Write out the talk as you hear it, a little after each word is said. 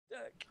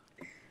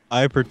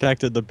I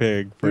protected the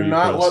pig for Do you,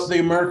 not Chris. let the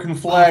American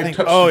flag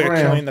touch the you're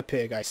ground. killing the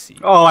pig. I see.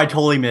 Oh, I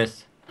totally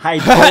missed. I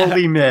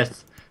totally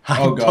missed.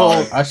 Oh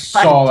god, I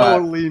saw that.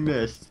 totally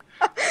missed.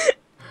 When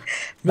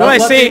Don't I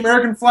let say the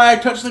American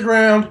flag touch the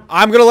ground.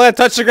 I'm gonna let it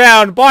touch the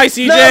ground. Bye,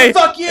 CJ. No,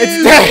 fuck you.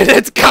 It's dead.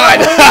 It's gone.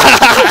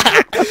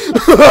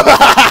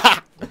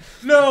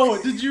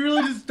 No, did you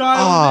really just die?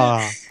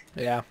 Ah,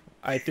 Yeah,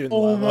 I threw the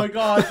Oh lava. my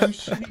god, you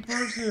shitty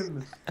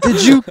person.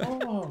 did you?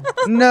 Oh.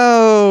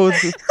 No,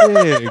 the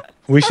pig.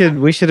 We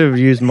should have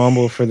used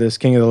Mumble for this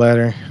King of the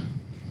Ladder.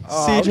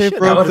 Oh, CJ shit, that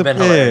broke would've the been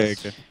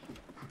hilarious. pig.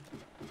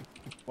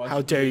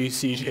 How dare you,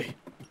 CJ?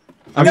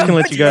 I'm just gonna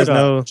let you guys Judah-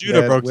 know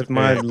Judah that broke with the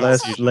my pig.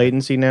 less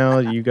latency now,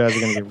 you guys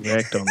are gonna get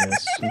wrecked on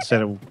this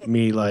instead of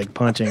me like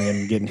punching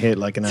and getting hit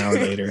like an hour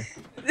later.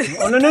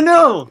 Oh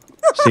no!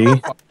 See,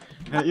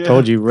 Yeah.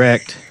 told you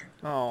wrecked.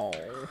 Oh.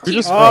 You're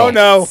just Oh wrong.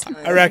 no!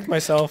 I wrecked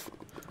myself.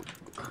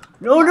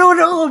 No!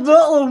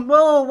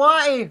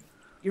 Why?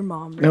 Your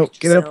mom. No,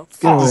 wrecked get up, yourself.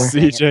 get over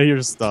there. CJ,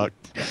 you're stuck.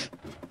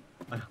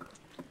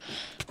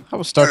 I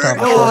was stuck on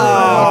the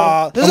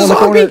floor. There's I'm a on the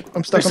zombie. corner.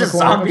 I'm stuck There's on the a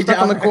corner. I'm zombie stuck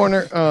on the down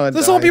corner. Oh, I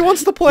The zombie died.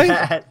 wants to play.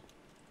 Bad.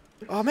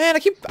 Oh man, I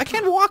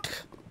can't walk.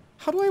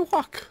 How do I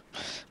walk?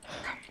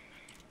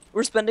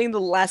 We're spending the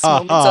last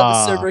moments of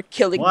the server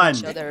killing One,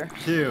 each other.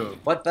 2.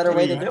 What better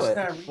way to do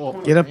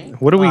it? Get up.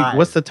 What do we? Five,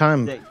 What's the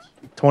time?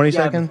 20 Yeah.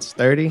 seconds?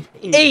 30?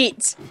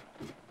 8.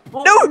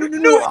 No!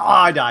 no. Oh,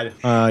 I died.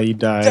 You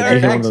died. Darn. You hit one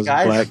of Thanks, those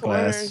guys. black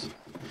glass.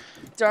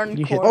 Darn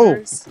You hit-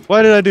 corners.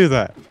 Why did I do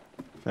that?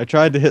 I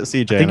tried to hit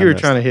CJ. I think you were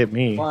trying to hit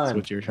me. That's One,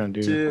 what you were trying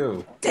to do.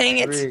 2. Dang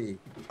it. 3.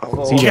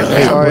 CJ, Sorry,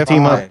 hey, we'll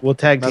team five. up. We'll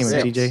tag team it,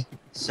 6, CJ.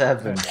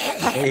 7,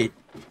 8.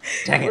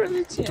 Dang What are it. the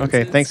chances?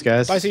 Okay, thanks,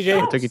 guys. Bye,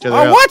 CJ. We took each other Oh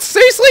out. what?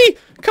 Seriously?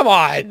 Come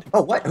on.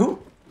 Oh, what? Who?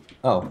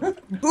 Oh.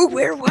 Who,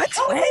 where, what,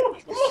 when?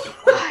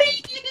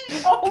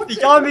 Oh, the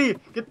zombie!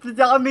 Get the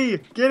zombie!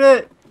 Get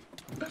it!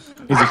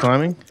 Is he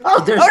climbing?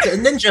 Oh, there's the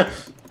ninja!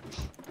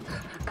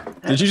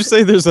 Did you just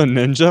say there's a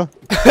ninja?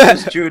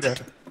 There's Judah.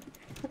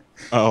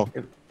 Oh.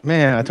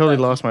 Man, I totally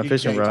lost my You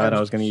fishing can't rod. touch- I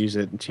was gonna use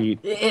it and cheat.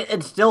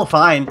 It's still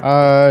fine.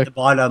 Uh, At the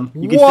bottom.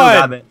 You can still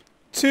grab it.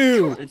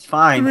 2, It's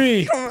fine.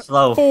 3,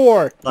 Slow.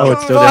 4, Oh,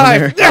 it's still down 5.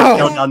 there. Still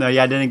No. down there.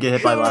 Yeah, I didn't get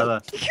hit by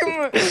lava. Come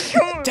on,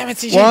 come on. Damn it,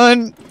 CJ.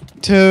 1,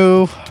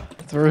 2,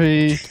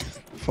 3,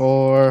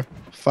 4,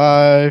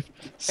 5,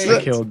 I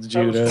 6. killed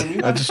Judah.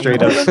 I just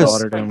straight up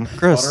slaughtered him.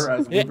 Chris. Butter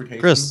as Yeah.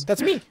 lubrication. Chris.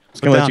 That's me.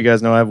 Just gonna let you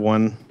guys know I have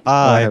one.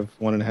 I I have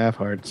 1.5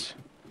 hearts.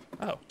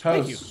 Oh,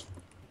 thank you. Toast.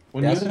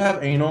 When Yes? you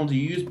have anal, do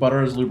you use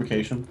butter as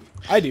lubrication?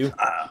 I do.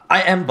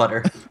 I am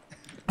butter.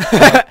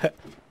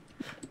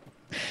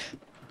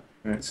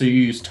 Alright, so you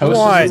use toast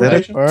One. as Is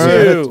that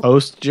lubrication? Two, a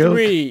toast joke?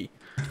 3,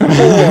 4,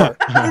 know.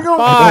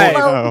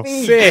 5,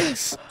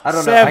 6, I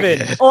don't know.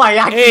 7, Oh, I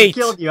actually 8,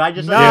 killed you. I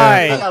just nine,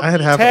 I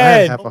had half. I 10,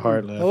 had half a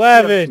heart left.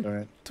 11,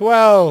 Alright.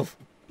 12,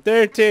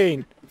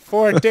 13,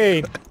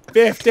 14,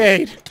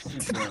 15.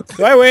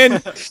 Do I win?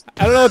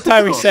 I don't know what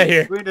time we set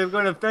here. We're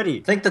going to 30.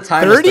 I think the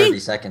time 30? is 30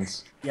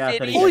 seconds. Yeah,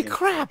 30 Holy seconds.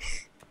 crap.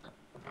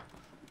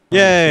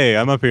 Yay,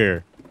 I'm up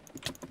here.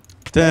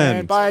 10.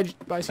 And bye,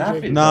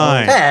 CJ.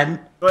 9. 10?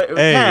 Wait,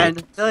 Hey. 10?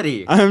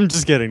 30. I'm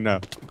just kidding, no.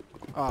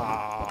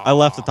 Aw. I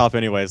left the top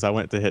anyways. I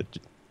went to hit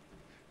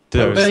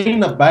Toast.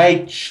 Being the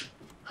beach.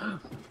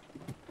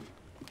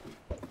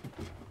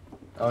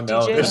 Oh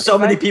no, DJ, there's so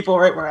many people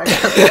right where I am.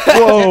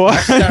 Whoa,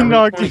 I that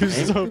knocked you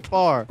recording. so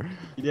far.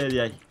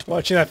 Yeah.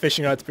 Watching that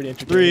fishing rod's pretty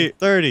entertaining.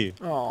 30,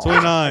 Aw.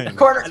 29,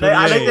 Corner.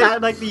 I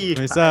like the...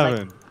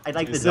 27, I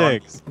like the zombie.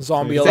 26,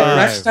 Zombie Is Is that alive.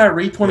 next to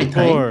Re 20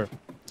 24,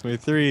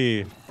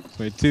 23,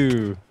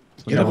 22,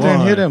 Get up there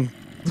and hit him.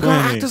 We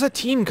gotta 20. act as a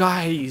team,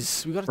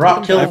 guys. We gotta Rock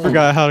take kill them I down.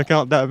 forgot how to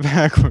count that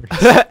backwards.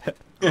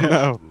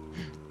 No.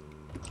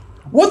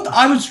 What?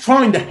 I was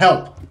trying to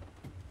help.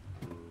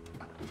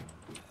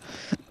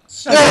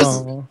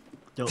 Oh.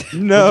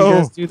 No. You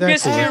guys do that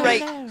Chris, for? do your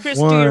right. Chris,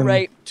 do your 1,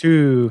 right.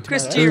 2,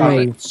 Chris, do your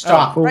right.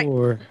 Stop.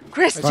 4.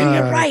 Chris, do your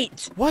Five.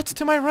 right. What's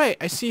to my right?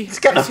 I see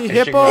got a Hippo.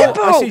 fishing rod.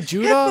 I see Hippo!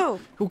 Judah. Hippo!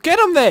 Who get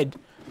him then?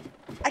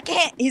 I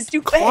can't. He's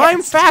too Climb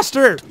fast.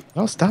 faster.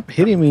 Oh, stop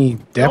hitting me,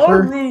 You're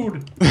Dapper.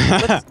 rude.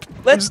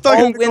 Let's stuck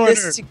in all the win corner.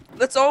 this.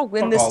 Let's all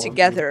win Fuck this all of you.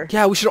 together.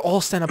 Yeah, we should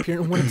all stand up here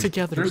and win it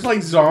together. There's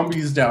like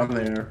zombies down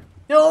there.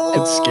 No!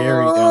 It's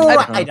scary down there.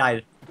 I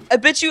died. I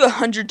bet you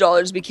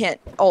 $100 we can't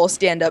all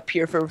stand up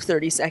here for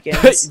 30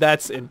 seconds.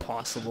 That's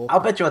impossible.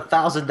 I'll bet you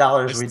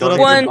 $1,000 we Stood don't up even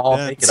One, all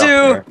make it two,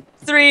 up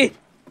there. 3.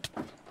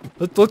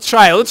 Let's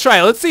try it. Let's try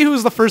it. Let's see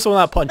who's the first one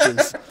that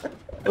punches.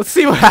 Let's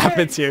see what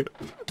happens here.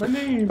 My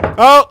name.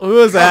 Oh, who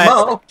was that?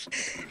 Hello?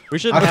 We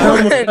should I know killed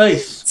him in the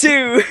face.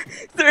 2,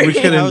 3. We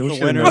should've- how we the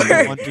should've winner known. is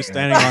the one who's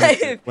standing on it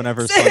Five,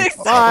 whenever 6,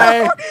 sun.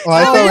 Bye. Oh,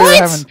 I thought we were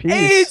having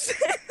peace.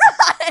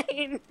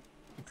 8, 9.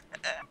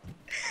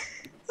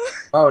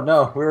 Oh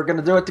no, we were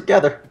gonna do it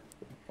together.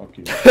 Fuck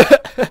you.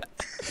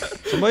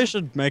 Somebody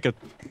should make a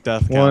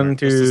death count. 1,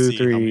 2,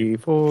 3,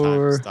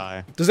 4.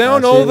 Die. Does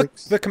anyone 5, know the,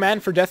 6, the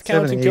command for death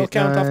count 7, and kill 8,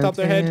 count off the 9, top of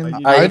their head?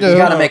 10. I You do.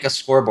 gotta make a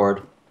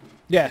scoreboard.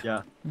 Yeah.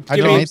 Yeah. I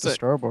Give don't me- need the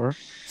scoreboard.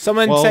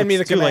 Someone Well, send me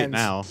the it's too late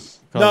commands.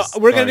 now. No, 'Cause,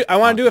 we're gonna do. like, I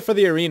want to do it for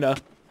the arena.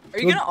 Are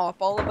you gonna off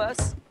all of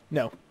us?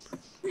 No.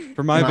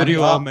 For my Can I video,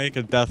 be I'll off? make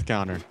a death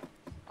counter.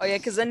 Oh yeah,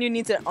 because then you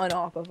need to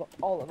un-off of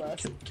all of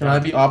us. Can I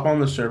be up on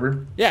the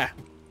server? Yeah.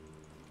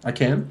 I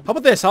can. How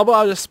about this? How about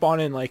I'll just spawn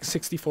in like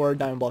 64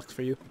 diamond blocks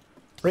for you?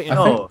 Right in. I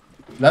No,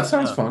 That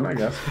sounds fun, I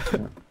guess. Yeah.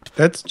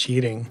 That's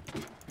cheating.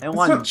 I It's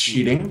want not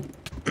cheating.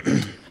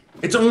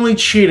 It's only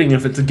cheating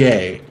if it's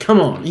gay. Come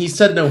on, he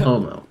said no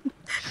homo.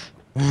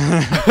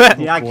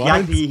 He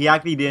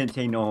actually didn't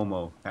say no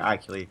homo.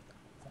 Actually.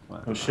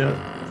 Oh shit.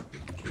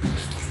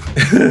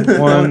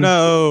 One,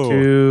 no.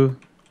 2,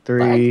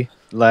 3,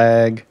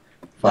 lag,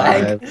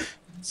 5,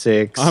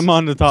 6. I'm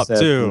on the top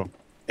 7, two.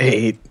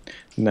 8,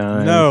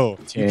 9. No,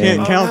 you 10,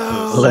 can't count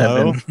this.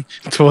 11,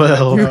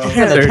 12, You're gonna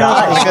 13.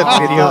 die. I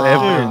got video Oh,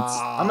 evidence.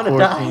 I'm gonna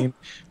die. 14,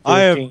 I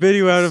have 15,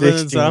 video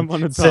evidence 16, that I'm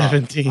on the top.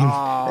 17,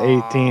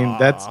 18.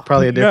 That's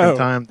probably a different No.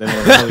 time than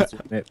when I was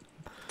doing it.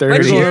 Which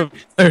 30, year?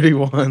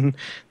 31,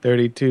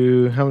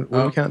 32. How what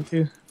Oh. we count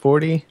to?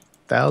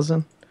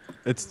 40,000?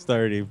 It's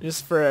 30.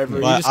 Just forever.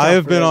 You But just I count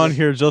have been on forever.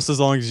 here just as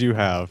long as you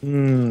have.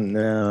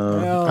 No.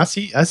 Well-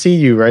 I see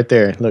you right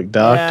there. Look,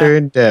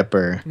 Dr.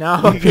 Depper. Now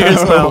I'm up here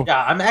as well.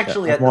 Yeah, I'm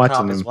actually I'm at the top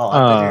watching as him. well.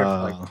 I've been here for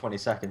Ah. like 20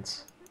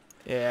 seconds.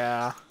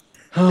 Yeah.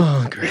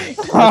 Oh, great.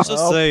 Let's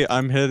just say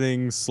I'm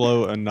hitting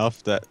slow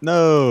enough that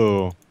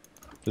no.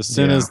 As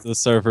soon Yeah. as the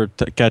server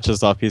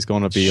catches up, he's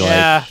going to be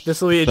Yeah, this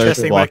will be 30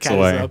 interesting when it blocks catches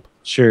away. up.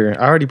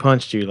 Sure. I already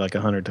punched you like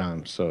 100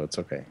 times, so it's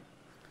okay.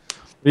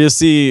 You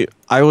see,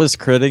 I was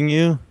critting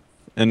you,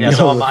 and Yeah,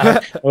 so am I.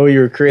 Oh,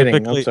 you were critting.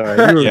 I'm Typically-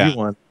 sorry. Yeah. You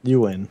won.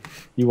 You win.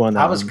 You won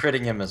that I was one.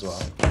 critting him as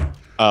well.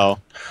 oh,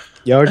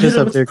 Y'all are just hit him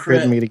up with there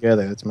crit. critting me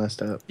together. That's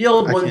messed up. The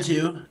old I one can't-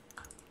 too.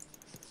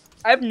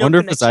 I have no wonder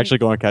if it's connection. actually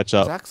going to catch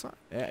up. Zach's on.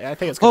 Yeah, I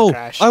think it's gonna Oh,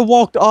 crash. I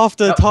walked off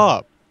the Yep.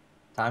 top.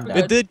 Time We're died.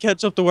 It did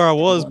catch up to where I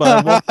was, but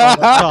I walked off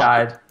the I top.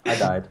 died. I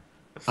died.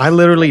 I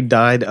literally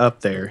died up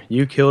there.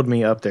 You killed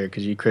me up there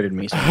because you critted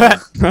me. So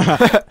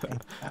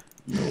much.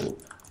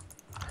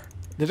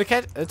 Did it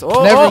catch? It's,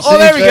 oh, Never oh,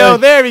 there we seen go.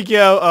 Zach. There we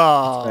go.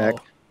 Oh, Back.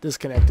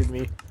 disconnected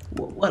me.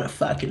 What a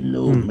fucking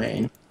noob,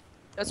 man.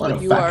 That's What what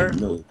a you are. fucking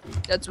noob.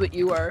 That's what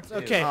you are.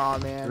 Okay. Oh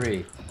man.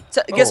 3,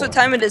 Guess Oh. what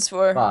time it is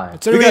for? 5,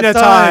 It's We got arena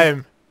time.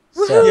 time.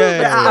 7.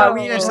 Yay. Ah,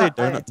 we say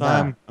donut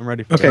time. I'm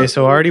ready for Okay, that.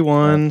 so I already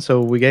won.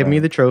 So we gave me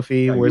the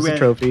trophy. Yeah, Where's you the win.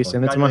 trophy?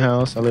 Send it to my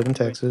house. I live in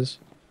Texas.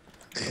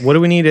 What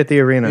do we need at the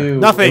arena? Ew.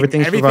 Nothing.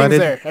 Everything's Everything's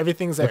provided? there.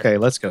 Everything's there. Okay,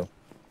 let's go.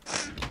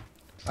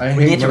 I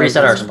We hate need to when it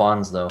reset our doesn't.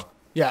 spawns though.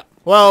 Yeah.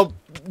 Well,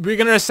 we're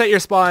gonna set your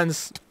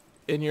spawns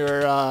in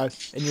your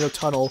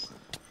tunnel.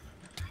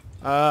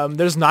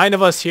 There's 9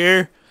 of us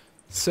here,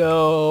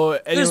 so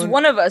There's anyone-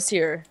 one of us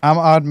here. I'm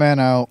odd man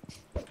out.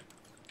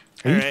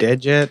 Are you Alright.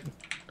 dead yet?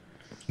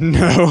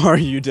 No, are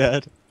you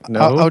dead? No.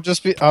 I'll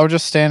just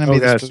stand and Oh be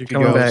the gosh, you're spooky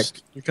coming back.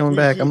 ghost. You're coming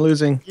back. I'm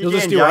losing. You'll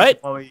just do what?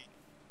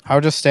 I'll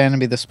just stand and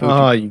be the spooky.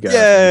 Oh, you guys.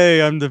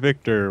 Yay! I'm the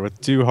victor with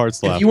 2 hearts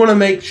If left. you want to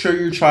make sure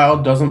your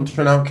child doesn't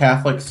turn out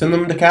Catholic, send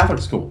them to Catholic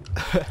school.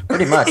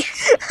 Pretty much.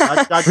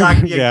 That's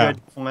actually Yeah. a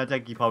good point. That's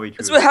actually probably true.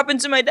 That's what happened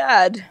to my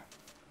dad.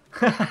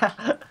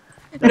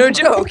 No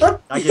joke.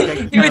 He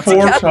went to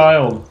Poor Catholic.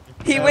 child.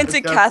 He went to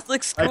because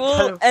Catholic I school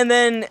kind of- and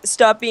then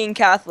stopped being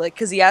Catholic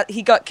because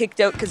he got kicked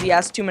out because he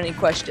asked too many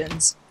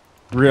questions.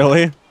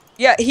 Really?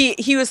 Yeah,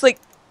 he was like,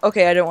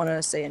 okay, I don't want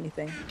to say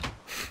anything.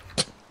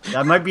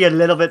 That might be a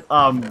little bit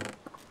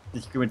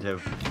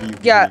discriminative.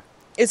 Yeah,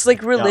 it's like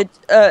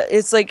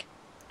it's like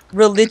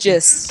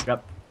religious.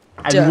 Yep.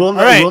 And Duh.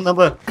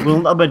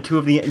 rule number 2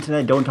 of the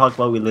internet: don't talk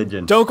about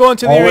religion. Don't go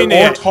into the arena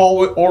yet.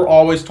 Or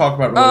always talk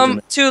about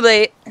religion. Too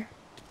late.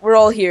 We're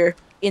all here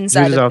You're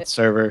inside just of off the it.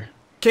 server.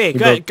 Okay, We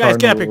guys, both get up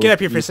partner here. Get up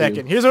here for a with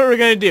second. YouTube. Here's what we're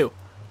gonna do.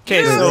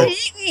 Okay, so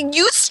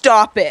You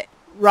stop it.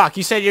 Rock,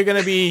 you said you're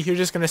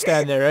just gonna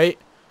stand there, right?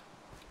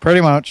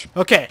 Pretty much.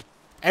 Okay.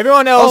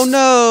 Everyone else.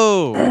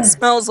 Oh no!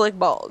 Smells like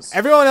balls.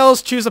 Everyone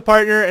else choose a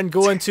partner and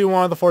go into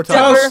one of the 4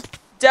 tunnels.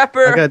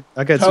 Depper.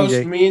 I got Toast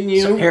CJ. me and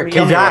you. So here,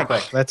 kill me real Zach.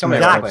 quick. That's Come my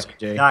here real Zach. quick.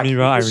 CJ. Zach,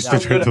 Me, I Zach,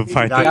 returned to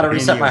fight. I gotta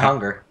reset my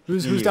hunger.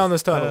 Who's down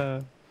this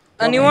tunnel?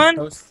 Anyone?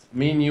 Toast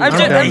me and you. I'm I'm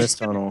just- down I'm this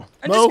tunnel.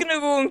 I'm Mo? just gonna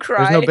go and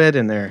cry. There's no bed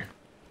in there.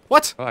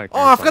 What? Oh, I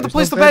Oh, I forgot to There's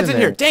place no the bed beds in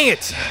in here. there. Dang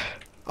it!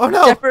 Oh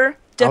no! Depper.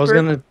 I was Depper.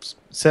 gonna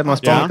set my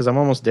spawn Yeah? because I'm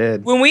almost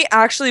dead. When we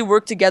actually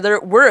work together,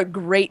 we're a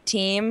great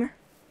team.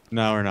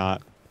 No, we're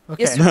not.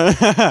 Okay. Yes,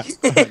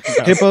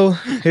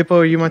 Hippo,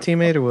 are you my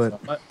teammate or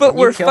what? but Can you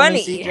we're kill me,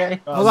 funny. CJ?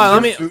 Hold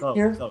on, let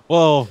me.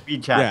 well,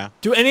 Read chat. yeah.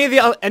 Do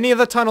any of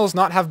the tunnels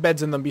not have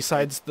beds in them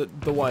besides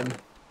the one?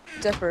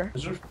 Depper.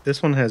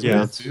 This one has Yeah.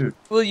 beds. Dude.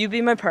 Will you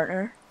be my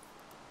partner?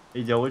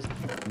 Hey, Joe.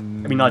 I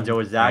mean, not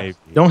Joe. Zach. Maybe.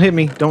 Don't hit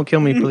me. Don't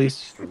kill me,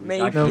 please.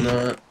 Maybe. No.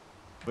 No.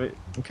 Wait.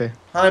 Okay.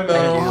 Hi, Mo.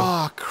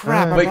 Oh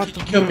crap! I Wait, brought can the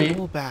you kill me?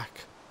 wool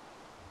back.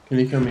 Can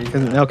you kill me?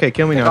 Okay,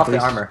 kill me Take now, off the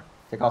please. armor.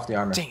 Take off the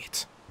armor. Dang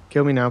it!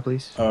 Kill me now,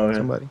 please. Oh, yeah.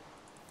 Somebody.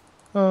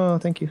 Oh,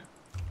 thank you.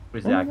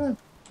 Where's Zach? Hey,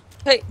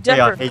 Hey,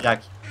 Depper. hey,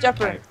 Zach.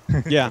 Depper.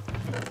 Yeah.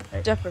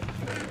 Depper.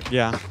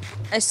 Yeah.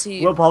 I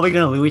see. We're probably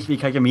gonna lose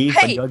because of me,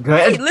 but Hey, you're good,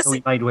 hey, so listen,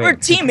 we might win. we're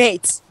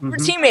teammates. We're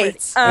Mhm.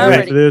 teammates. You ready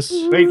Ready. for this?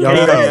 Wait, Y'all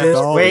Kenny's gotta here.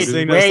 all Wait,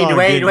 sing that wait, song,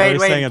 wait, dude. wait, They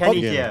wait. sang at the Kenny's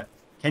beginning. here.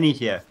 Kenny's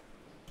here.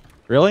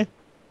 Really?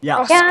 Yeah.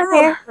 Oh, Yeah, I'm screw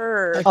here.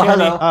 her. Oh,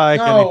 hello. Hi,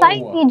 No. Kenny.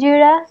 Fight me,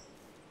 Judah.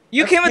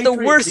 You That's came at the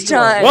Patriot worst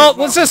Zero. time. Well,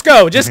 let's just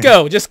go. Just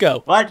go. Just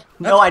go. What?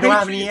 No, That's I don't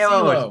have any Patriot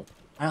arrows. Zero.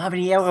 I don't have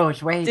any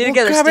arrows. Wait. Stay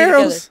together. Grab Stay together.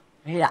 arrows.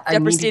 Wait, I Depper,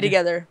 need stay to-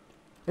 together.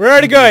 We're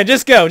already going.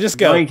 Just go. Just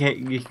go. Okay,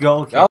 you go.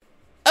 Okay. Go.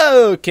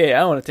 Okay,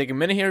 I want to take a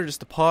minute here just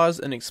to pause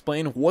and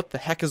explain what the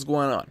heck is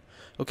going on.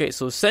 Okay,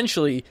 so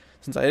essentially,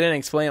 since I didn't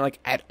explain like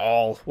at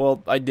all,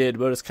 well, I did,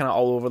 but it's kind of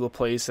all over the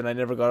place, and I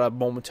never got a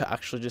moment to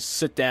actually just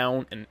sit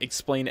down and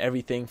explain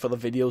everything for the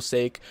video's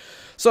sake.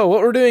 So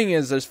what we're doing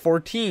is there's 4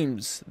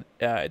 teams.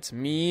 It's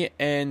me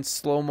and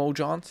Slow Mo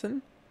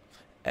Johnson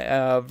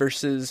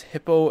versus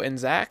Hippo and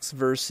Zax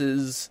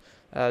versus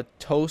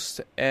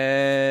Toast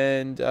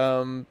and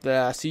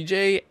the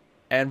CJ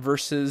and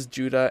versus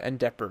Judah and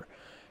Depper.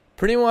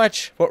 Pretty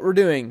much what we're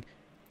doing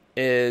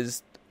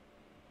is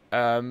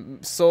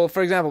so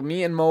for example,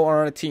 me and Mo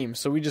are on a team,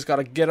 so we just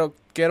gotta get out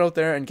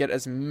there and get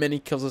as many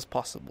kills as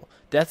possible.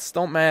 Deaths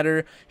don't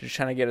matter. You're just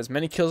trying to get as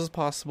many kills as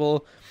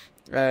possible,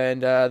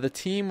 and the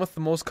team with the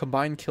most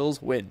combined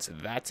kills wins.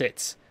 That's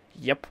it.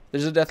 Yep,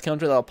 there's a death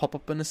counter that'll pop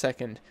up in a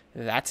second.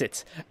 That's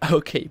it.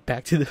 Okay,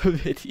 back to the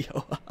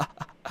video.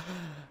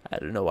 I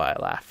don't know why I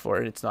laughed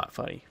for it. It's not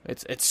funny.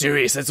 It's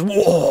serious. It's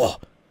war.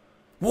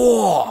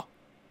 War.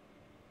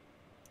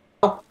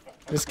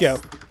 Let's go.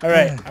 All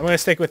right, I'm gonna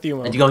stick with you,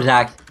 Mo. Let's go,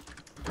 Zach.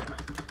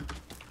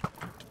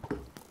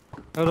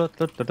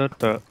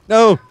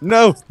 No,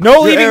 no. No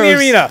Your leaving the arrows.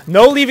 arena.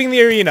 No leaving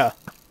the arena.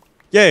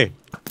 Yay.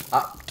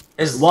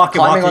 Is Walking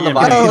climbing on the and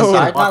vines No. inside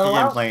not walking and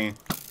allowed? playing.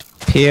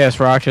 P.S.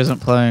 Rock isn't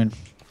playing.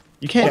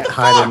 You can't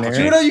hide in there.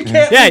 Judah, you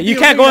can't. Yeah, leave you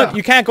the can't arena. go.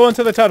 You can't go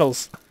into the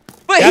tunnels.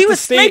 But You he have to was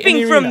stay in sniping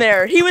the from arena.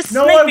 there. He was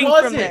No, I sniping from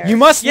wasn't. there. You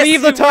must Yes,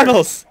 leave the you were.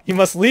 tunnels. You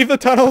must leave the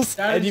tunnels,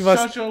 That and is you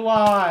must. such a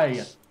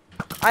lie.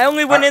 I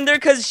only went in there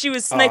because she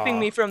was sniping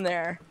me from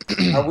there.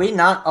 Are we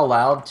not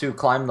allowed to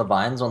climb the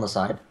vines on the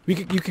side? You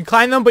can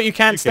climb them, but you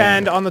can't You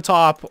stand can. on the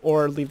top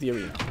or leave the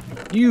arena.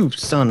 You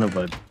son of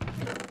a...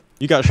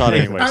 You got shot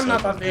anyway. I'm So.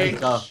 not a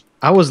bitch.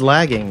 I was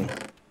lagging.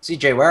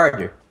 CJ, where are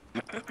you?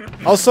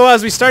 Also,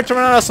 as we start to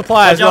run out of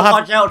supplies,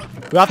 Watch out!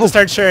 we'll have to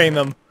start sharing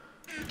them.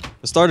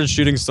 I started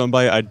shooting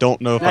somebody. I don't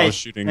know if I was Nice,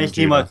 shooting nice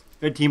Judah. teamwork.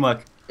 Good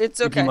teamwork. It's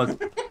Good okay.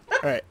 teamwork. All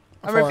right.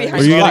 I'm right Were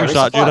behind you you. getting Supply,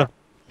 shot, supply. Judah?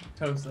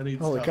 Toast, I need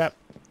Holy stuff. crap!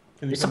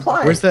 Can you It's come-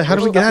 supply. Where's the... How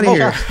do we get out of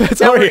here? It's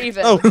Now over we're here.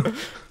 even. Oh.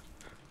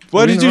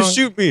 Why You did you know-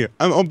 shoot me?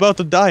 I'm about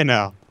to die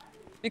now.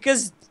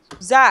 Because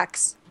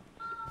Zax.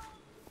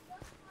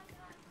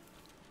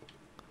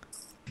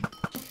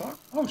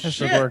 Oh This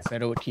shit. would work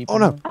better with keeping Oh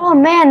no. them. Oh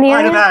man, the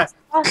Spider-Man! arena's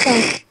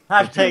awesome.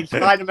 Hashtag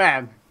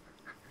Spider-Man!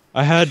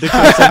 I had to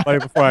kill somebody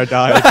before I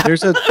died.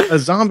 There's a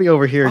zombie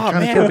over here Oh,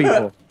 trying man. to kill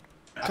people.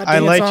 God I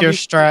dang it, like your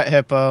zombie. strat,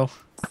 Hippo.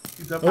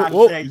 He's up Oh, high.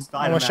 whoa. Hashtag I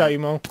Spider-Man. almost shot you,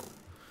 Mo.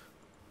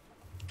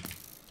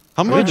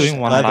 How We're much doing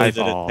one leather live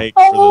did it all. take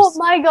for Oh this?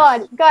 my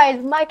god,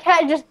 guys, my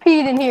cat just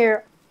peed in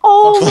here.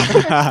 Oh,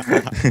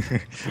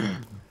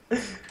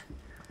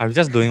 I'm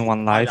just doing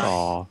one live died.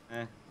 or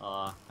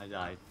I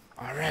died.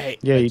 All right.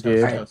 Yeah, you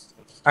did. Toast.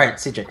 All right,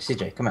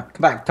 CJ, come on,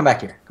 come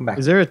back here, come back.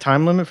 Is there a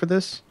time limit for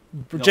this?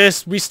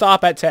 We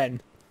stop at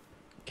 10.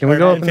 Can we Or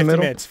go up in in the 50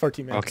 middle? minutes,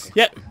 14 minutes. Okay.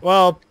 Yeah.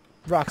 Well,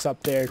 Rock's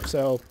up there,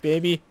 so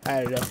maybe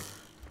I don't know.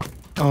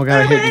 Oh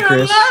god, I hit you,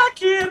 Chris.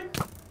 Unlucky.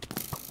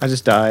 I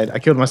just died. I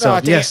killed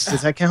myself. dang Yes,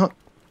 does that count?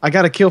 I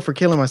got a kill for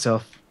killing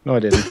myself. No, I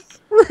didn't.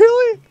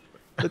 Really?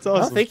 That's I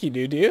don't awesome. think you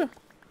do you?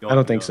 I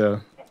don't think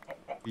so.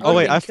 Oh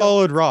wait, I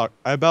followed Rock.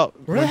 I about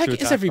Where the went heck to is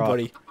attack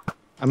everybody?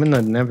 I'm in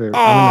the never. I'm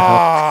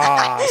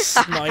Ah,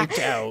 sniped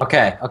out.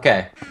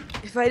 Okay,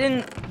 If I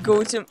didn't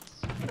go to.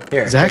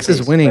 here. Zax take is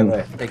these. winning.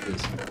 Wait, take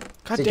these.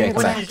 God CJ, dang it,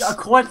 come back. Zax. Of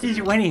course he's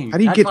winning. How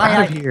do you That's get why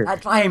out of I- here?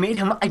 That's why I made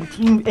him my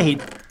teammate. in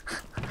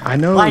the I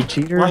know, Why-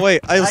 cheater. Oh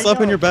wait, I I slept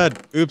in know. your bed.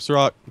 Oops,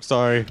 Rock.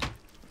 Sorry.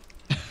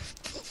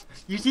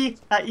 You see,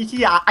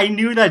 I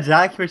knew that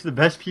Zach was the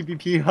best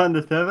PvP on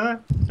the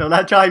server, so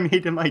that's why I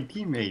made him my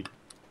teammate.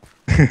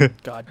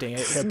 God dang it,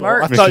 Hippo.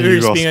 Smart. I thought you were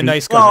Making just use being a of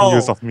nice me. guy.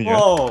 use of me, eh?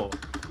 Whoa,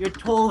 you're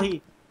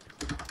totally.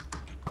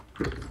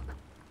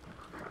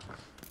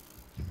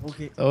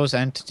 Okay. Those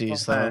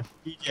entities, though.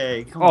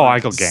 DJ, come Oh, on. I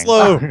got ganked.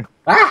 Slow.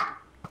 Ah!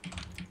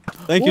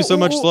 Thank you so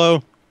much, Ooh.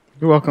 Slow.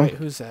 You're welcome. Wait,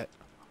 who's that?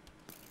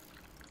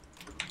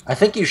 I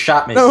think you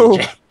shot me, No.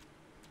 CJ.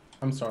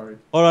 I'm sorry.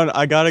 Hold on,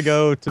 I gotta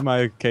go to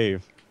my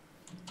cave.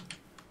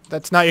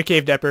 That's not your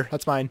cave, Depper.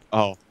 That's mine.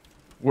 Oh,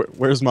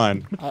 where's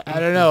mine? I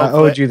don't know. I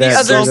owed but- you that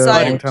other Zelda a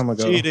side. long time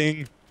ago.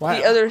 Cheating. Wow.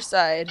 The other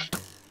side.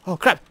 Oh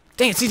crap!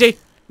 Dang it, CJ!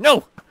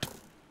 No!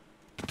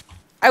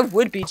 I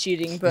would be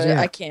cheating, but Yeah.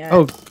 I can't.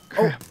 Oh,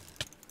 crap.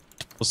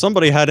 Well,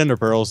 somebody had ender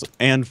pearls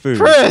and food.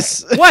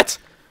 Chris! What?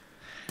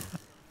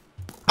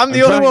 I'm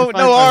the I'm only trying one to with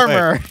find no my way.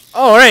 armor.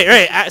 Oh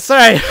right.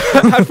 Sorry, I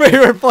thought you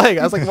were playing.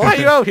 I was like, why are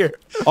you out here?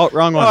 Oh,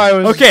 wrong Oh, one. I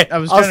was, Okay, I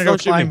was I'll trying to go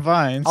don't shoot me. climb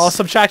vines. I'll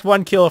subtract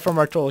 1 kill from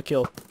our total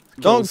kill.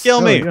 Don't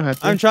kill No, me. you don't have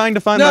to. I'm trying to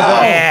find No.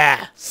 my way.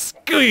 Yeah!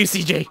 Screw you,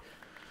 CJ!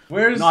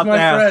 Where's Not my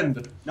there.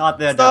 friend? Not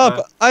there. Stop!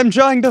 Dapper. I'm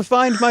trying to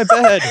find my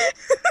bed.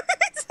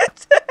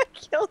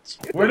 Killed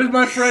you. Where did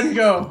my friend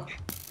go?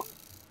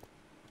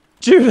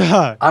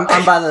 Judah! I'm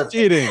by the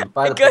Cheating.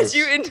 by I the got place.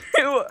 you into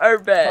our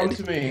Come bed.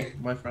 to me,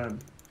 my friend.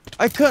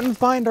 I couldn't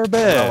find our I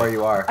don't know where bed.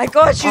 you are. I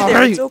got you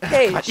there. It's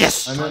okay.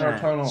 Yes. I'm in our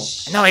tunnel.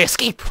 Now I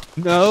escape.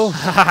 No.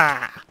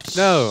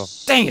 No.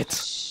 Dang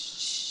it.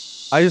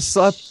 I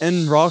slept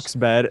in Rock's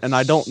bed and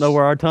I don't know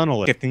where our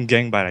tunnel is. Getting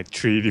ganged by like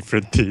 3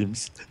 different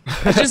teams.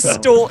 I just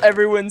stole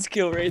everyone's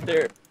kill right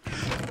there.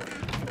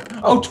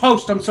 Oh,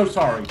 Toast, I'm so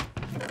sorry.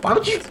 Why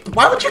would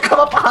you come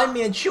up behind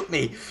me and shoot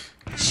me?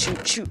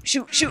 Shoot, shoot,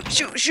 shoot, shoot,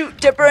 shoot, shoot.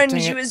 Dipper, I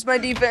need you as my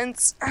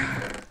defense.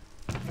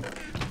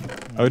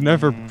 I would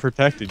never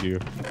protected you.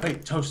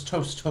 Wait, Toast.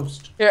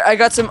 Here, I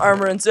got some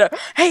armor and stuff.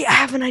 Hey, I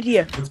have an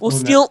idea. We'll go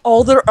in steal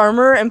all their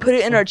armor and put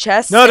it in our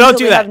chests. No, don't until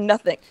do they that. have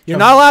nothing. You're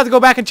not allowed to go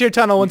back into your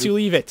tunnel once you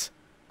leave it.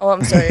 Oh,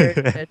 I'm sorry.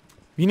 Eric.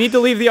 You need to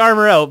leave the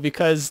armor out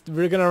because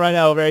we're gonna run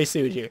out very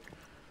soon here.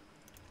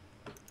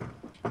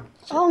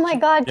 Oh my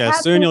god. Yeah,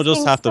 Captain soon you'll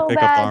just stinks have to so pick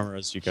up bad. the armor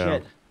as you go.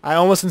 Shit. I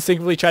almost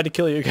instinctively tried to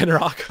kill you again,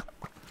 Rock.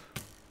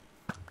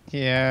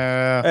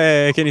 Yeah.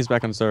 Hey, Kenny's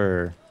back on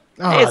server.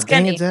 Hey, it's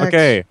dang Kenny. it, Zach.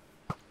 Okay.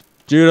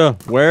 Judah,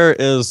 where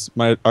is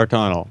our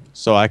tunnel?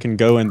 So I can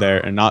go in there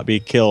and not be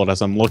killed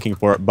as I'm looking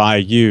for it by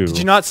you. Did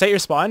you not set your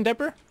spawn,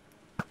 Dipper?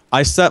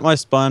 I set my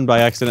spawn by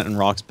accident in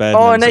Rock's bed.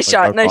 Oh, and then nice set,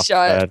 like, shot, nice Rock's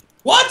shot. bed.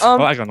 What?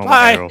 Oh, I got no more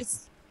Bye. arrow.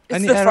 It's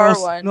Any the far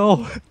arrows? one.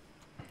 No.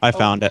 I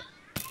found it.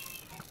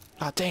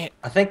 Oh, dang it.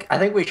 I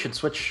think we should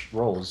switch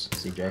roles,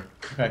 CJ.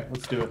 Okay,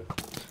 let's do it.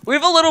 We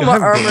have a little more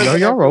armor. Are than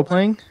y'all role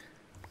playing?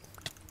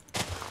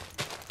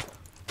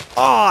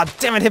 Oh,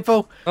 damn it,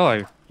 Hippo. Oh,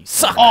 You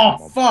suck.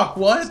 Oh, fuck,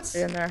 what?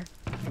 in there.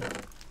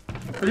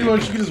 Pretty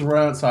much you can just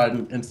run outside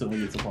and instantly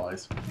get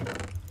supplies.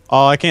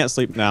 Oh, I can't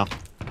sleep now.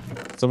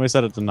 Somebody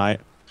said it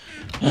tonight.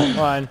 Come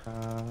on.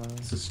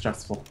 This is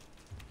stressful.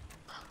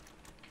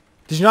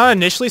 Did you not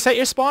initially set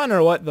your spawn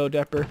or what, though,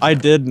 Dipper? I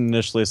did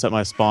initially set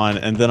my spawn,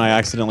 and then I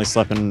accidentally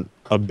slept in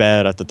a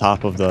bed at the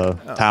top of the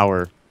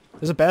tower.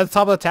 There's a bed at the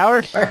top of the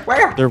tower?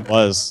 Where? There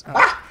was.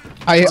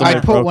 I Somebody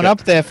put broke one it.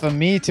 up there for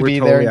me to We're be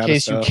totally there in out of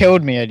case you stuff.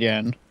 killed me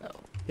again.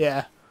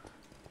 Yeah.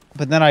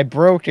 But then I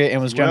broke it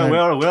and was gonna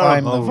We're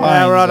climb the above. vines.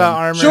 Yeah, we're out of and-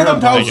 armor. Shoot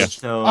him, Thank you. Toast!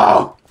 So,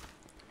 Oh!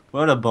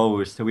 we're the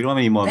bows, so we don't have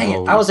any more Dang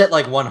bows. it! I was at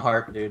like 1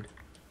 heart, dude.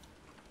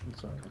 I'm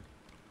sorry.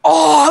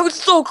 Oh, I was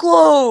so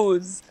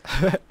close.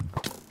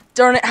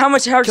 Darn it! How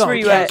much hearts Go, were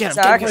you get at, him,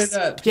 Zach? Play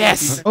that.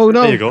 Yes. Oh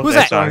no! there you go. Who's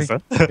That's that?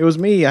 the answer. It was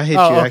me. I hit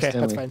Oh, you okay, that's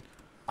accidentally. fine.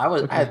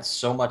 I had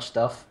so much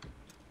stuff.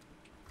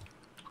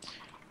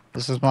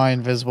 This is my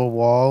invisible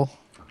wall.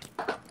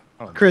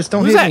 Chris,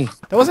 don't Who's hit that? me.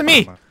 That wasn't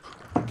me.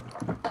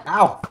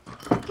 Ow!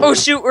 Oh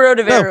shoot, we're out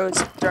of No.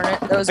 arrows. Darn it!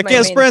 That was I my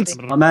can't main sprint.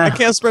 thing. Oh, I man.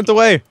 can't sprint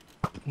away.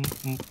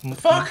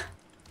 Fuck!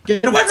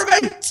 Get away from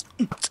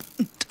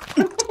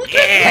me!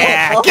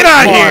 Yeah, Oh, get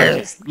out come of on.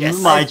 here.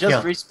 Yes. I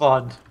just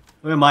respawned.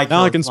 Where my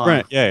Now I can kills?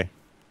 sprint. Yay.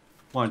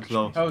 One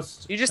close.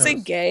 Toast. You just say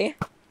Toast. gay?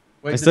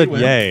 Wait, I did said you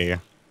win? yay.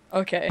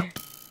 Okay.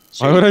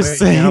 Why would I Wait,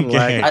 say I'm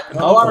gay? lagging.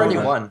 Mo already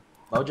won.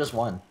 Mo just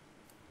won.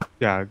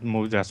 Yeah,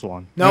 move just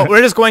one. No,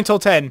 we're just going till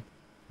 10.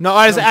 No,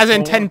 as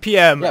in 10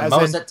 p.m. Yeah, as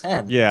Mo's in, at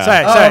 10. Yeah.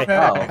 Sorry, Oh, sorry. okay.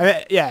 Oh. I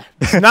mean, yeah,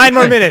 9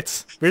 more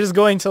minutes. We're just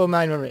going till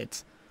 9 more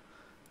minutes.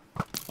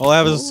 All I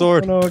have is a Oh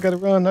sword. no! I gotta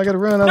run! I gotta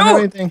run! I don't No! have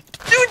anything.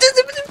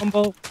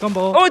 Combo,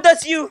 combo. Oh,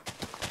 that's you.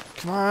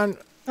 Come on.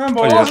 Come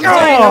Oh, on. yeah. I'm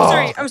sorry. I'm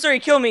sorry. I'm sorry.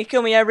 Kill me.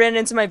 Kill me. I ran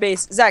into my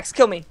base. Zax,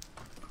 kill me.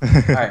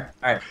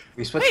 Alright.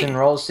 We switching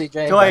roles,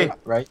 CJ? Joy.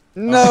 Right?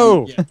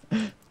 No.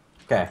 Yeah.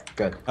 Okay,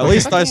 good. At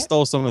least I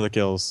stole some of the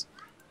kills.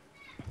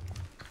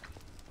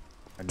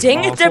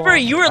 Dang it, Dipper.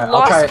 You were Alright, I'll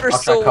lost try- for I'll try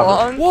so cover.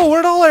 long. Whoa,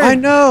 where'd all our... I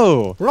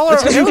know. We're all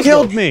That's our because you arrows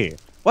killed go? me.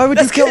 Why would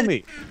That's you kill good.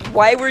 me?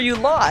 Why were you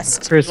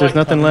lost? Chris, there's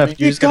nothing left.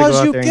 You just gotta go Because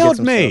out you there and get killed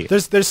some me.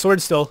 stuff. There's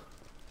swords still.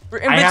 We're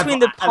in I have- between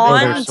the Oh,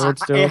 there's ponds.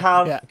 swords I still.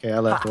 have. Yeah. Okay, I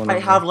left one. I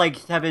over have there. like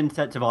 7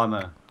 sets of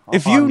armor.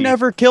 If on you me.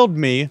 never killed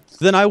me,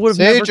 then I would have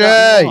never CJ!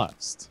 gotten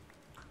lost.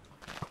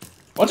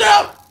 Watch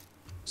out!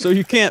 So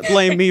you can't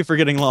blame me for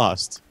getting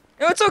lost.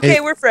 No, it's okay. Hey.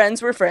 We're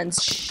friends. We're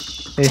friends.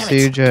 Shh. Hey,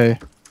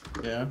 CJ,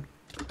 Yeah.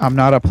 I'm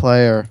not a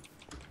player.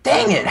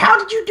 Dang it! How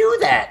did you do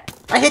that?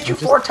 I hit you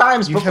 4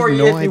 times You before have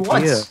you no hit me idea.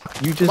 once.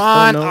 You just Come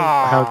on. don't know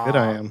how good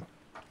I am.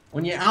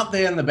 When you're out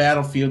there in the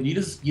battlefield,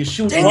 you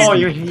shoot. Dang Oh, it.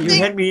 you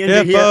hit me into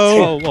Hippo. here.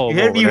 Whoa, whoa, You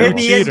hit whoa, me whoa.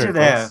 into Cheater,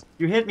 there. folks.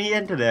 You hit me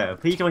into there.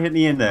 Please don't hit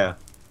me in there.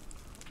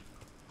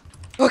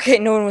 Okay,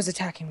 no one was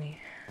attacking me.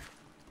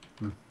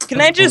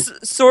 Can I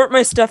just sort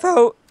my stuff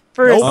out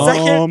for a Nope.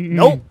 second?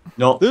 Nope.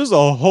 No. There's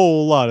a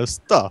whole lot of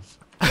stuff.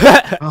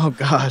 Oh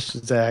gosh,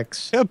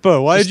 Zax.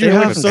 Hippo, why Just did you stay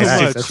away have from so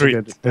Zax. much? That's a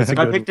good. That's a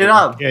I good picked one. it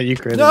up. Yeah, you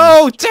created.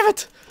 No, damn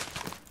it.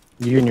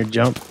 You and your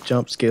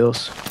jump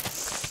skills.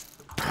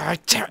 Ah,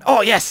 damn it.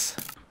 Oh, yes.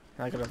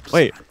 I gotta just-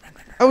 Wait,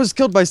 I was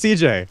killed by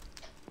CJ.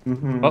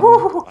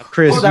 Oh,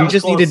 Chris, Oh, that you was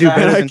just need close, to do Zax.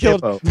 better I than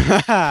killed.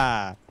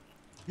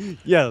 Hippo.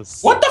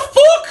 Yes. What the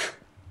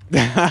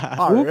fuck?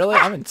 Oh, really?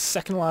 I'm in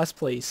second last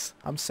place.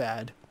 I'm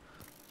sad.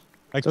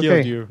 I It's killed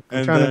okay. you, I'm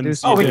and trying to then do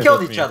Oh, we CJ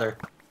killed hit each me. other.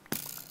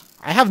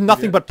 I have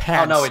nothing but Oh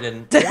pants. no, we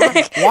didn't.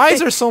 Why is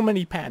there so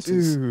many pants?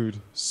 Dude,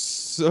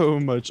 so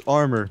much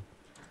armor.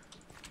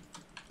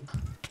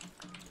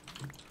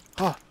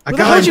 Oh, I where the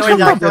got hell did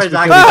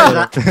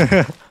you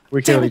come from?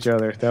 We killed each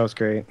other. That was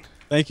great.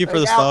 Thank you for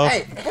the Now, stuff.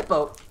 hey,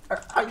 Hippo,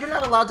 you're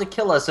not allowed to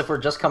kill us if we're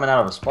just coming out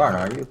of a spawn,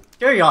 are you?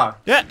 There you are.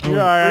 Yeah, you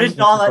are. Just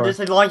not just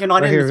as long as you're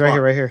not Right in here, the right spawn.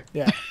 here, right here.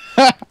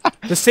 Yeah.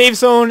 The safe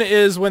zone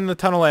is when the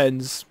tunnel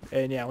ends,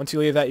 and yeah, once you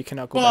leave that, you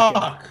cannot go back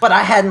in. Fuck. But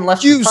I hadn't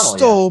left You the tunnel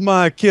stole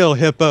my kill,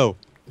 Hippo.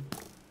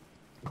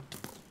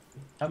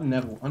 I'm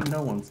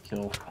no one's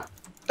kill.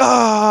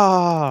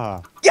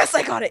 Ah! Yes,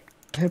 I got it.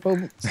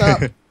 Hippo,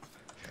 stop.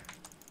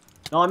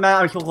 No, man,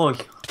 I'm so close.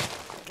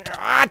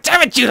 Ah,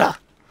 damn it, Judah!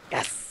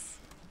 Yes.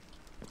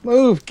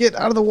 Move, get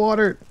out of the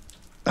water.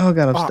 Oh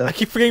god, I'm Oh, I stuck.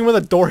 keep forgetting where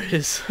the door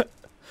is.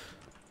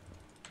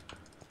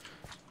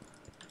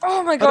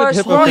 Oh my How did gosh,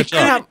 Hippo Rock, catch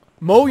up?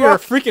 Mo, you're a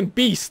freaking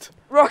beast.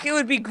 Rock, it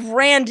would be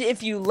grand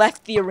if you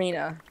left the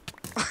arena.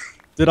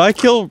 Did I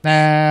kill?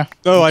 Nah.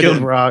 No, I You killed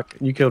didn't. Rock.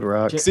 You killed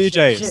Rock.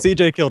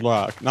 CJ killed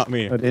Rock, not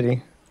me. Oh, did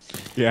he?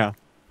 Yeah.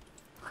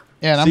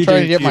 Yeah, and I'm CJ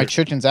trying to get my here.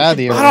 chickens out of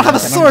the I arena. don't have a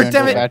and I'm sword, gonna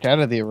damn go it. Back out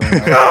of the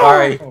arena.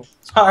 Sorry.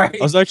 Sorry.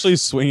 I was actually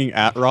swinging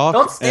at Rock,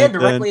 Don't stand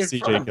and then directly in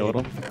front CJ of killed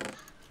me. him.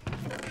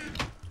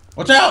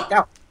 Watch out!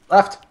 Out.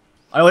 Left.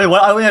 I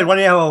only had one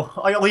arrow.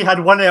 I only had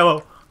one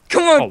arrow.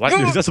 Come on, Oh, what?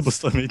 come You on. just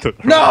supposed to me to.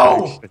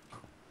 No!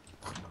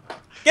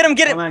 Get him,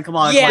 get him. Come on, come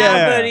on. Yeah, come on.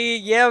 Yeah.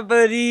 buddy. Yeah,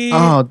 buddy.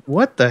 Oh,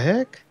 what the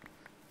heck?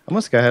 I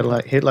must have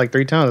got hit like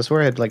 3 times. I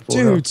swear I had like 4.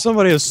 Dude,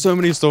 somebody has so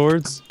many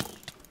swords.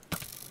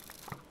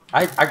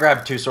 I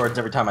grabbed 2 swords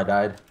every time I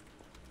died.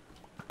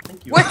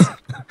 Thank you. What?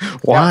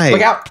 Why?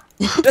 Look out!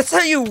 That's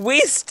how you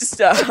waste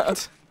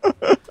stuff.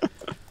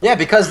 Yeah,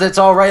 because it's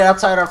all right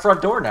outside our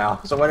front door now.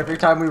 So what every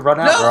time we run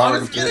out, No, we're I already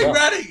was geared getting up.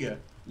 ready.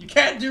 You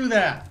can't do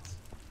that.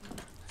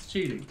 It's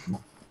cheating.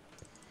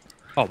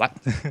 Oh, what?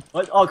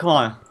 What? Oh, come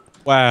on.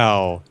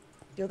 Wow.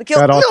 Steal the kill.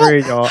 Got all No! 3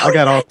 of y'all. I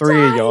got all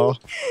 3 of y'all.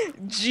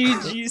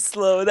 GG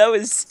slow. That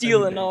was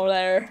stealing all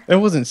there. It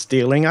wasn't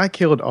stealing. I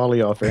killed all of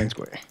y'all fair and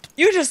square.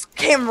 You just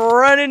came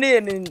running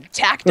in and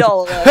attacked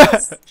all of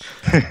us.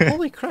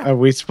 Holy crap. Are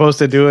we supposed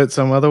to do it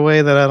some other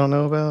way that I don't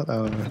know about? I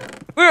don't know.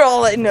 We were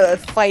all in a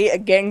fight, a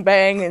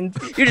gangbang, and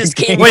you just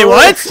came. Wait,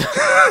 what?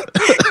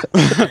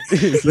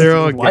 They're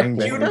all What?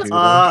 gangbanging.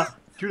 Judah?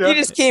 Judah. You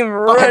just came Hippo,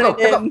 running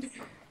Hippo. in.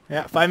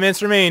 Yeah, 5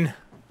 minutes remain.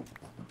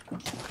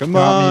 Come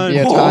Want on. me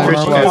to be a Oh, timer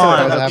Chris, you while guys you are guys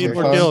having have Need your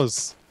more fun?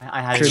 kills.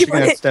 I had Chris, keep you're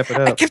gonna on have to step it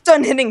I up. kept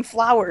on hitting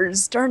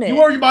flowers. Darn it.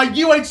 You are my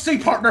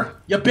UHC partner,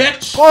 you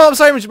bitch! Oh, I'm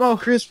sorry, Mo.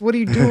 Chris, what are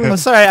you doing? I'm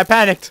sorry, I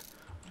panicked.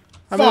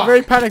 I'm in a Fuck.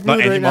 very panicked Not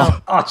mood right anymore.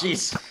 now. Oh,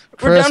 jeez. We're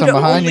Chris, down I'm to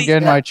behind only, you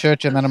getting my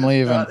church and then I'm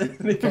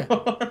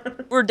leaving.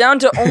 We're down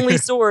to only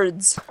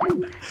swords.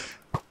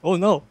 Oh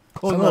no!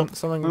 Oh no!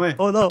 Someone. Wait, wait.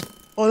 Oh no!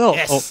 Oh no!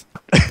 Yes.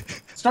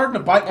 Starting to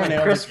bite my And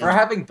nails. Chris, again. for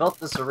having built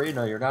this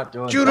arena, you're not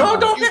doing No, well.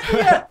 don't hit me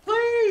yet,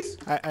 please!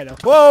 I know.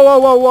 Whoa, whoa,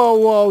 whoa, whoa,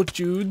 whoa,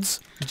 Judes.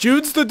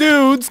 Judes the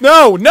dudes.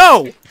 No,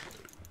 no.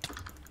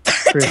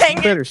 Chris, Dang you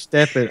it. better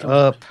step it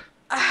up.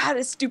 I had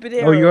a stupid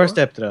arrow. Oh, you are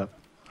stepped it up.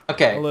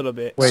 Okay. A little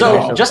bit. Wait,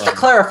 So, no. just to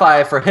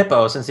clarify for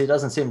Hippo, since he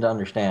doesn't seem to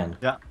understand,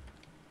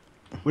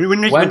 When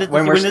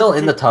we're still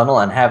in the tunnel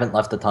and haven't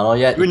left the tunnel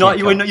yet, You can't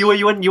kill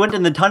us. went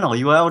in the tunnel.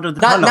 You were out of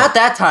the Not tunnel.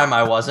 that time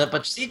I wasn't,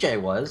 but CJ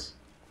was.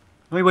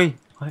 Wait.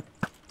 What?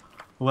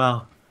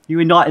 Well, you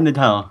were not in the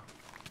tunnel.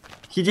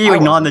 CJ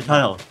was not in the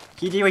tunnel.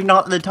 CJ was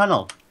not in the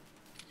tunnel.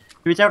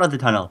 He was out of the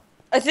tunnel.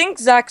 I think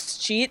Zach's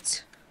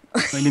cheats.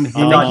 I didn't-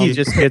 I think he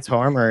just hits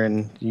armor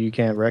and you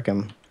can't wreck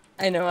him.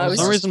 I know. I For was.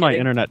 some just reason, my kidding.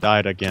 internet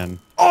died again.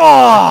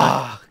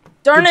 Oh!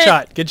 Darn Good it!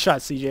 shot. Good shot,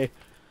 CJ.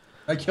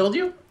 I killed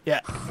you? Yeah.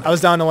 I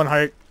was down to 1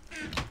 heart.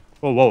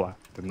 Whoa, whoa!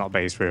 Did not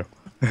base real.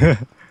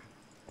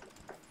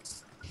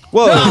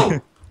 Whoa!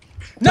 No!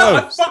 No,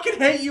 I fucking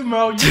hate you,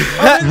 Mo. You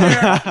come in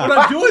there when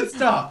I'm doing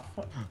stuff.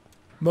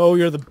 Mo,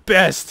 you're the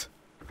best.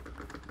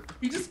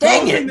 He just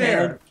Dang goes it, in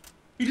there.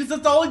 man.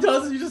 That's all he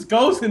does is he just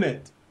goes in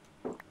it.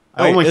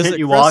 I almost is hit it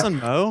you, Chris Walk.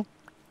 and Mo?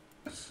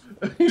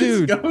 He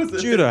Dude, just goes in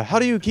Judah, it. how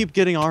do you keep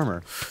getting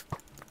armor?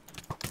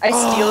 I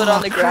steal it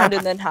on the ground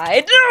and then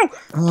hide. No!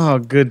 Oh,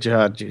 good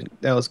job, Judah.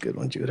 That was a good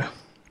one, Judah.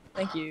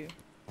 Thank you.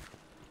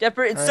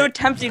 Depper, it's so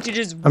tempting to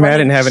just. I mean, I run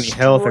didn't and have any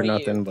health or destroy you.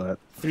 nothing, but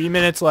 3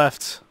 minutes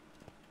left.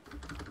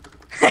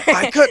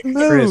 I couldn't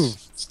move.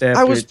 Chris stepped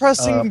I was it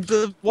pressing up.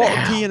 the wall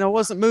key and I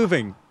wasn't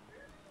moving.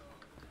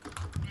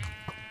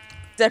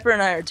 Depper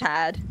and I are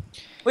tied.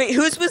 Wait,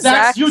 who's with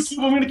Zach's Zach's?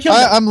 YouTube, I'm gonna kill you.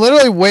 I'm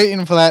literally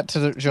waiting for that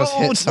to just Oh,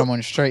 hit no.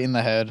 someone straight in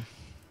the head.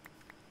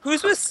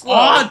 Who's with Slow?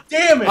 Aw,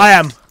 damn it! I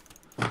am.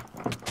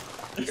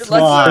 Let's-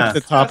 on.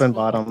 The top and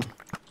bottom.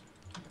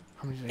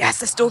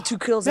 Yes, I stole 2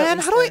 kills. at Man,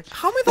 least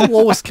how am I the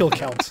lowest kill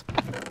count?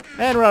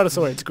 And we're out of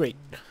swords. Great.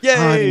 Oh,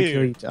 I didn't Yay!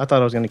 kill you. I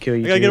thought I was gonna kill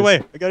you. I gotta get too.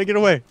 away. I gotta get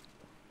away.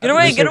 Get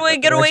away, Listen, get away,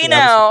 get away actually,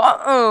 now.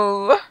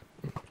 Uh-oh.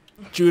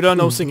 Judah,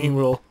 no singing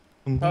rule.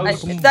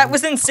 That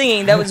wasn't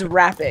singing, that was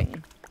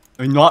rapping.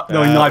 Not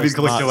That because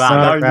was so not- loud. It's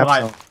not No, a rap not.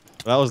 song.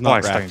 That was Oh, not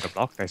I stuck in rap. the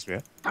block. That's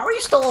weird. How are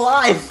you still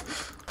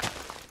alive?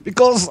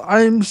 Because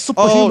I'm Oh,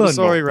 superhuman.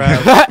 sorry,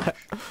 rap.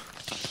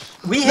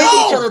 We hit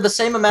each other the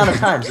same amount of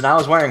times, and I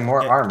was wearing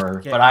more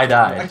armor, but I I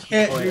died.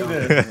 can't do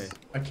this.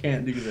 I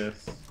can't do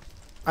this.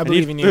 I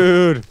believe in you.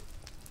 Food.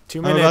 2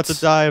 I'm minutes. about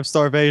to die of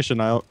starvation.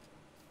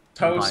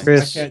 Toast,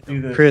 Chris, I can't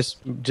do this. Chris,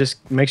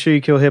 just make sure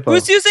you kill Hippo.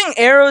 Who's using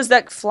arrows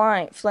that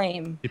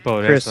flame?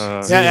 People, Chris.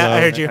 Yeah,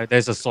 I heard you.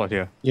 There's a sword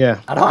here. Yeah,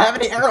 I don't have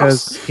any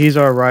arrows. because he's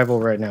our rival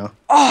right now.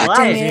 Oh, Why?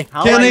 dang it.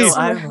 How Kenny. do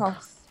I know?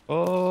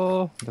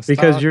 Oh, the Because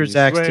start you're is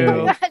Zach's real.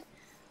 teammate.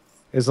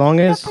 As long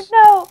as,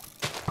 No.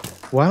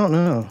 well, I don't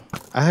know.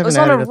 I I haven't was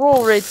on a added.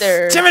 roll right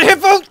there. Damn it,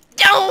 Hippo!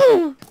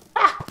 No!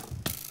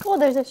 Oh,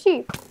 there's a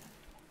sheep.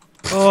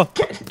 Oh,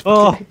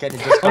 oh. Kenny,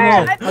 just come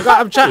Alright, on.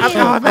 I'm trying.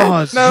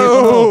 Oh,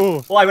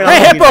 No. Oh, I went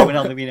Hey, out Hippo! the Wiener. I went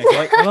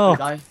out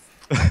the Wiener.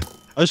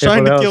 I was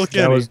trying to kill That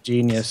Kenny. was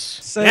genius.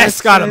 Save,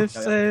 Yes, got him.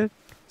 Save.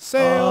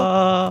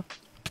 Sail.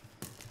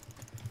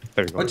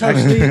 There we go. What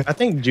Toasty? I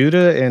think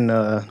Judah and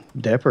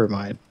Depper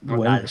might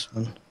win nice. this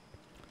one.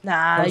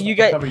 Nah, Toast, you I'll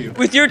got cover you.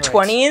 with your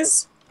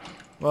 20s.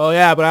 Well,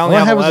 yeah, but I All only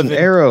I have have is 11. an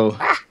arrow.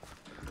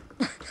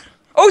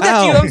 Oh,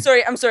 that's you. Ow.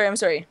 I'm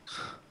sorry.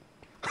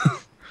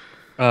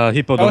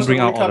 Hippo, Oh, don't so bring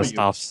we out all the cover you.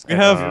 stuffs. We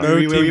have no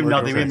We have teamwork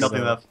nothing. We have against nothing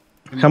them. left.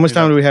 How much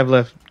time do we have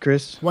left,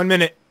 Chris? 1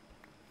 minute.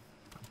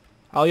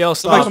 I'll yell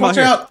Somebody stop. come out Watch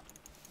here.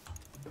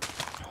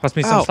 out! Pass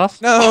me some Ow.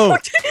 stuff. No.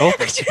 Oh,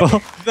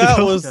 Hippo. That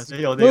was. There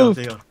you go, there you go, Move.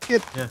 there you go.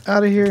 Get Yeah.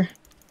 out of here.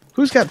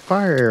 Who's got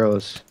fire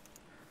arrows?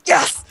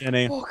 Yes.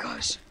 Kenny. Oh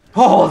gosh.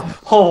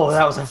 Oh,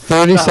 that was a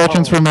 30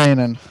 seconds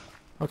remaining.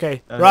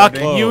 Okay, Rock,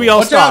 Whoa. you yell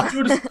Watch stop. out,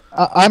 Judas!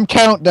 I'm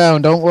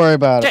countdown. Don't worry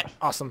about it. Okay,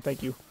 awesome,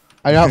 thank you.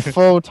 I got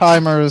full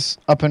timers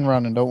up and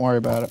running. Don't worry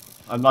about it.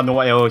 I'm on the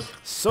way. Oh,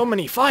 So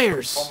many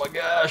fires. Oh my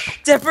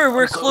gosh. Depper,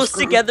 we're so close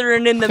screwed. together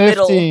and in the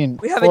 15,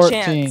 middle. We have 14,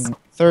 a chance.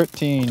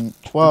 13, trying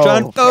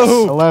 12, to-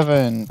 No.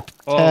 11,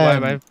 Oh, why 10,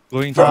 am I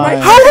going Nine.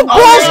 to? How did Oh,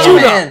 Balls do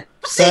that? man.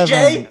 7,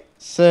 CJ!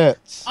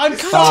 6, I'm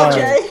Five.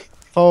 CJ!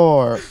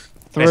 4,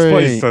 This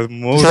one is 3, the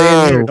most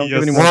two, Don't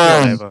give any more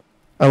ever. time.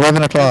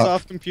 11 It's o'clock.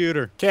 off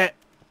computer. Okay,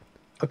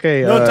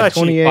 Okay, No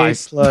touching. 28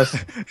 Twice. plus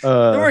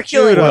No, we're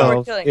killing. No, we're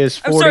 12 killing. is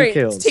I'm 40 sorry.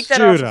 kills. Take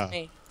that off Judah. of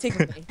me. Take it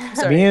from me. I'm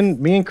sorry.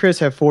 Me and Chris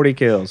have 40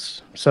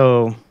 kills,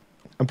 so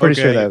I'm pretty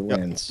sure Okay, that yeah.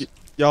 wins.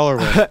 Y'all are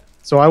winning.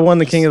 So I won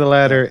the King of the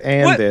Ladder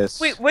and What- this.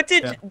 Wait, what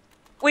did? Yeah.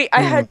 Wait,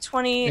 I had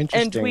 20 and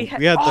Interesting. we had.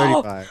 We had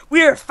Oh, 35.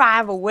 we are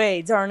 5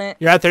 away. Darn it.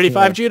 you're at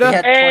 35, We Judah?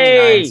 had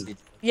Hey! 29.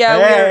 Yeah.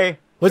 Hey.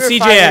 What's we're CJ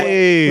fine. at?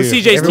 Hey, What's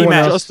CJ's team everyone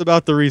at? else- just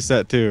about to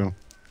reset too.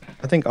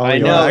 I think all I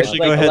y'all know, are- it's actually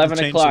like go ahead and 11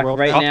 change the o'clock world.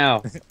 right Oh.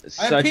 now. I have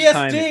Such PSD!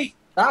 timing.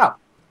 Stop.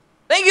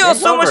 Thank you all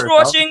It's so much over, for bro.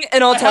 watching,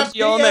 and I'll I talk have to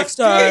y'all next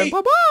PSD. time.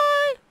 Bye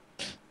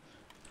bye.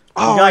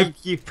 Oh, You guys,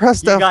 you,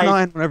 pressed you guys,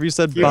 F9 whenever you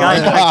said you bye.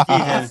 guys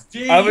next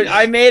season.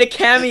 I made a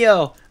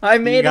cameo. I You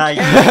made a guys,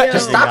 cameo.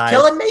 Just stop guys,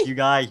 killing me. You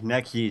guys,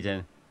 next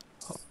season.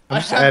 I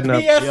just have adding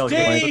up. Yo,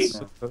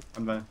 PSD!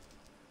 I'm gonna.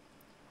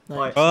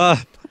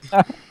 Nice.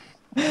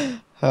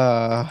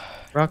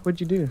 Rock,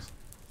 what'd you do?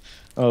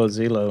 Oh,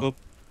 Zelo.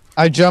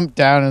 I jumped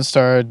down and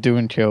started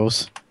doing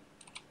kills.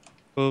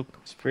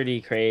 It's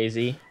pretty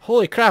crazy.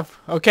 Holy crap.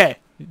 Okay.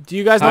 Do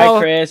you guys know? Hi,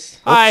 Chris.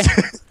 Hi.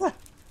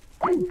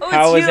 Oh, it's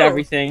How is you.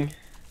 everything?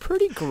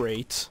 Pretty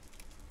great.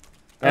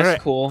 That's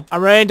Alright. cool.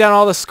 I'm writing down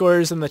all the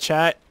scores in the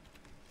chat.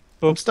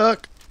 I'm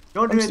stuck.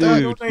 Don't do it. Dude,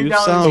 Don't lay you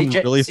down. sound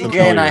CJ, really CJ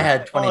and I familiar.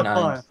 had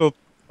 29.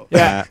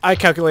 Yeah, I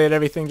calculated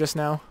everything just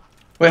now.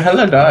 Wait, how did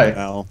I die?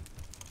 Well,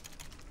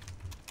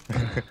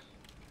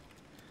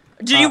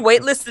 Did you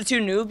waitlist the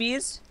 2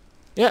 newbies?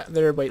 Yeah,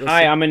 they're waitlisted.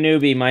 Hi, I'm a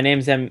newbie. My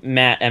name's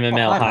Matt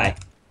MML. Oh, hi, Hi. Matt.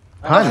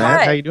 Hi, Matt.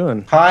 Hi. How you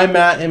doing? Hi,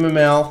 Matt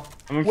MML.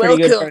 I'm a pretty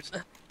good Welcome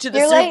person. to the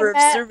You're late, server of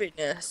Matt.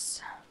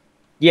 servingness.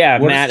 Yeah,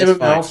 What Matt does is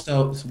fine.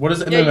 MML what does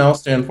Yeah, MML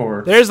stand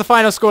for? There's the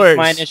final scores.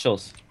 My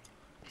initials.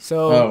 So,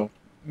 Oh.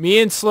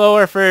 me and Slow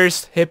are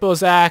first,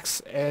 Hippo's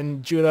Axe,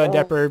 and Judah and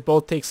Oh. Depper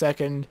both take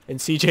second, and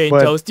CJ and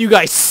But- Toast. You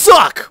guys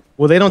suck!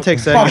 Well, they don't take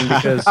second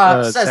because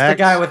Says the Zach's,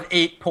 guy with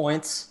 8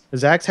 points.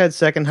 Zach's had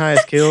second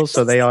highest kills,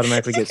 so they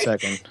automatically get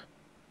second.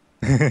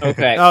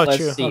 Okay, Oh, let's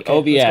true. see. Okay, let's go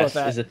with OBS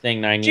that. is a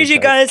thing I need. GG,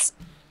 guys.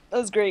 That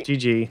was great.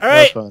 GG. All That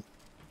right. was fun.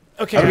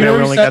 Okay, Are You we know, gonna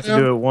we only reset got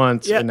to do it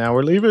once, Yeah. and now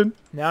we're leaving.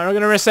 now we're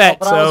gonna reset.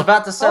 But I was So,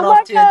 about to set Oh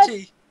off my God.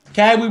 TNT.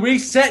 Okay, we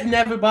resetting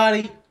everybody.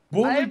 I have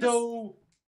Bully this- do.